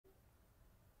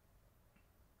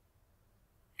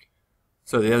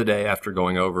So the other day, after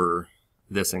going over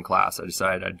this in class, I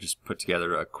decided I'd just put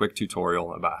together a quick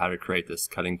tutorial about how to create this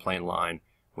cutting plane line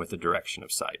with the direction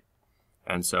of sight.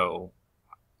 And so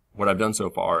what I've done so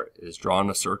far is drawn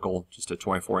a circle, just a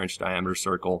 24-inch diameter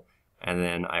circle, and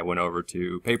then I went over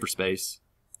to paper space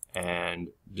and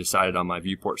decided on my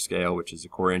viewport scale, which is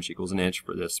 1/4 inch equals an inch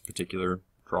for this particular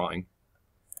drawing.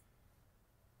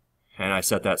 And I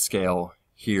set that scale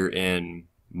here in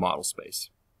model space.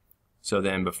 So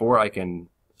then before I can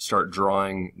start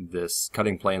drawing this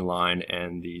cutting plane line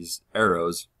and these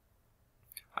arrows,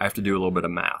 I have to do a little bit of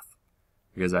math,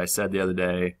 because I said the other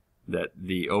day that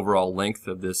the overall length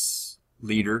of this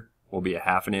leader will be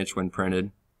 1/2 inch when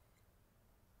printed,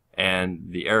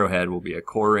 and the arrowhead will be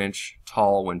 1/4 inch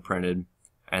tall when printed,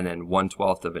 and then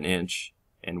 1/12 of an inch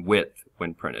in width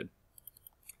when printed.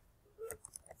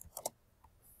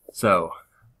 So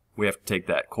we have to take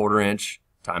that 1/4 inch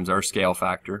times our scale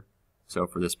factor. So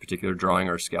for this particular drawing,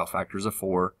 our scale factor is a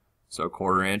 4. So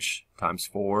 1/4 inch times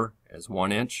 4 is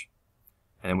 1 inch.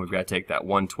 And then we've got to take that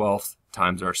 1/12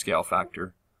 times our scale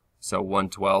factor. So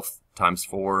 1/12 times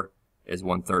 4 is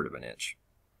 1/3 of an inch.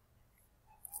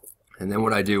 And then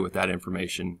what I do with that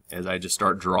information is I just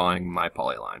start drawing my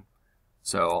polyline.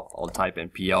 So I'll type in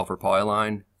PL for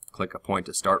polyline, click a point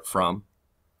to start from,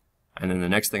 and then the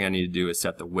next thing I need to do is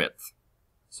set the width.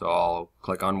 So I'll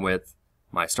click on width.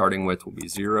 My starting width will be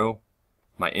 0.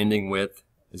 My ending width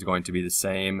is going to be the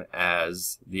same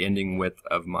as the ending width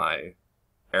of my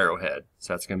arrowhead.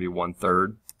 So that's going to be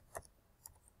 1/3.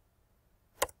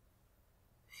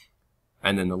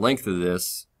 And then the length of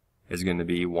this is going to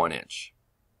be 1 inch.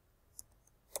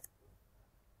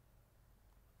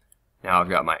 Now I've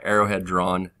got my arrowhead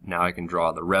drawn. Now I can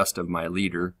draw the rest of my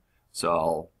leader. So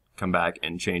I'll come back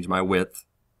and change my width.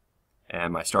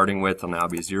 And my starting width will now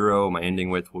be 0. My ending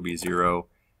width will be 0.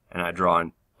 And I draw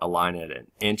a line at 1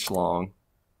 inch long.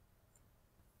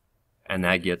 And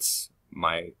that gets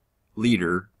my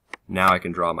leader. Now I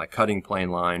can draw my cutting plane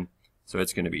line. So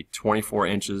it's going to be 24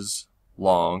 inches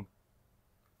long.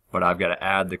 But I've got to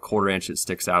add the 1/4 inch that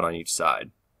sticks out on each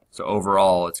side. So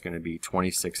overall it's going to be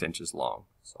 26 inches long.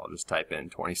 So I'll just type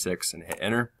in 26 and hit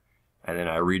enter, and then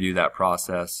I redo that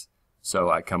process.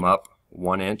 So I come up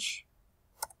 1 inch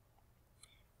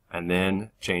and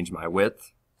then change my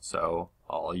width. So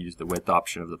I'll use the width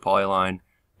option of the polyline.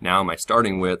 Now my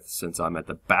starting width, since I'm at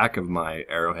the back of my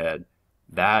arrowhead,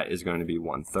 that is going to be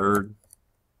 1/3.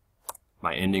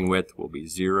 My ending width will be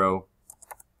 0,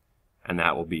 and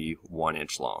that will be 1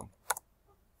 inch long.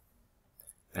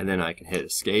 And then I can hit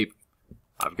escape.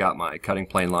 I've got my cutting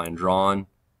plane line drawn.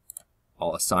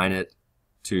 I'll assign it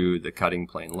to the cutting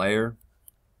plane layer.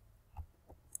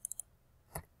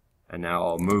 And now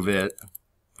I'll move it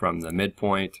from the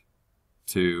midpoint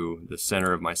to the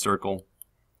center of my circle.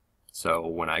 So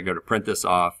when I go to print this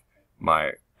off,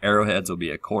 my arrowheads will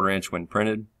be 1/4 inch when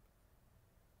printed.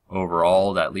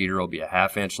 Overall, that leader will be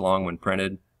 1/2 inch long when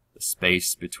printed. The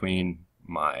space between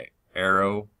my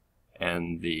arrow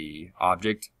and the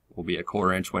object will be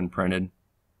 1/4 inch when printed.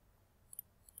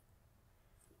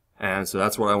 And so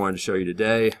that's what I wanted to show you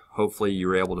today. Hopefully you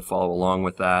were able to follow along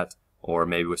with that, or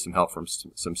maybe with some help from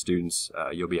some students,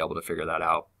 you'll be able to figure that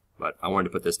out. But I wanted to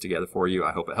put this together for you.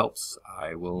 I hope it helps.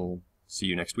 I will see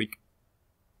you next week.